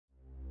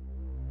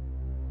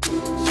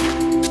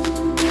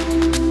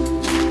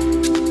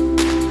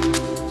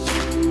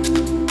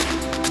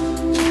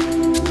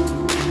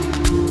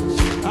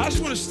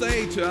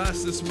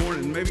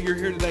Maybe you're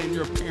here today and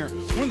you're a parent.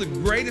 One of the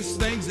greatest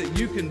things that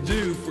you can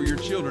do for your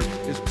children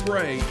is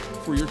pray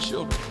for your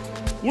children.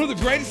 One of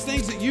the greatest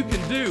things that you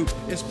can do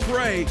is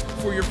pray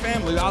for your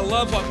family. I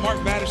love what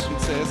Mark Batterson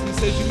says. He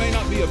says you may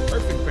not be a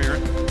perfect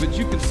parent, but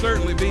you can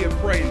certainly be a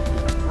praying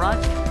parent,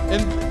 right?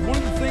 And one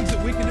of the things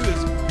that we can do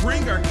is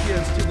bring our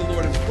kids to the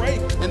Lord and pray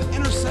and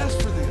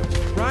intercess for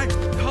them, right?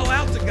 Call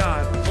out to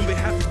God on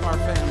behalf of our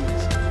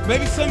families.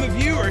 Maybe some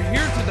of you are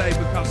here today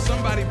because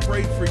somebody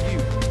prayed for you.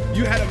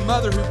 You had a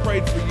mother who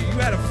prayed for you. You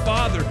had a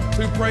father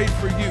who prayed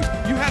for you.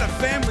 You had a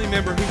family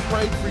member who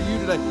prayed for you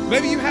today.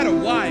 Maybe you had a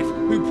wife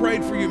who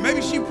prayed for you.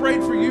 Maybe she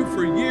prayed for you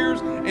for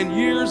years and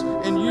years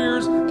and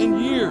years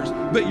and years.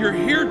 But you're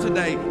here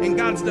today and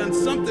God's done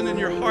something in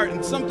your heart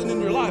and something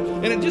in your life.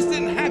 And it just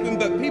didn't happen,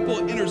 but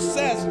people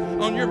intercessed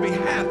on your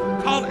behalf,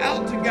 called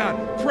out to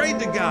God, prayed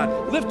to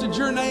God, lifted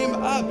your name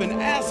up and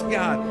asked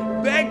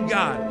God, begged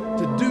God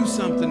to do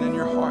something in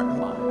your heart and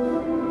life.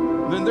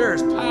 And then there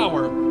is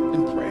power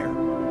in prayer.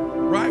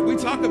 Right? We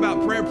talk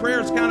about prayer.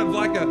 Prayer is kind of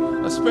like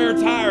a spare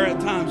tire at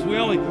times. We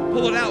only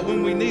pull it out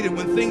when we need it,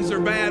 when things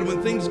are bad,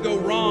 when things go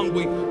wrong.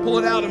 We pull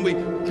it out and we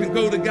can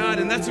go to God,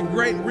 and that's a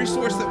great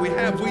resource that we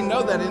have. We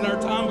know that in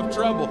our time of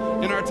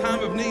trouble, in our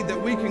time of need,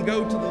 that we can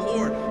go to the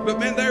Lord. But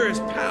man, there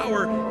is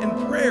power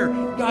in prayer.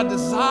 God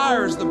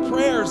desires the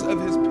prayers of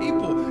his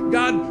people.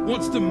 God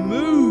wants to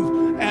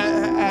move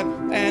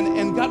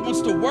and God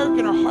wants to work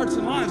in our hearts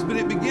and lives, but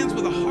it begins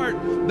with a heart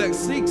that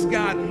seeks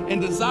God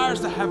and desires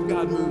to have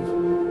God move.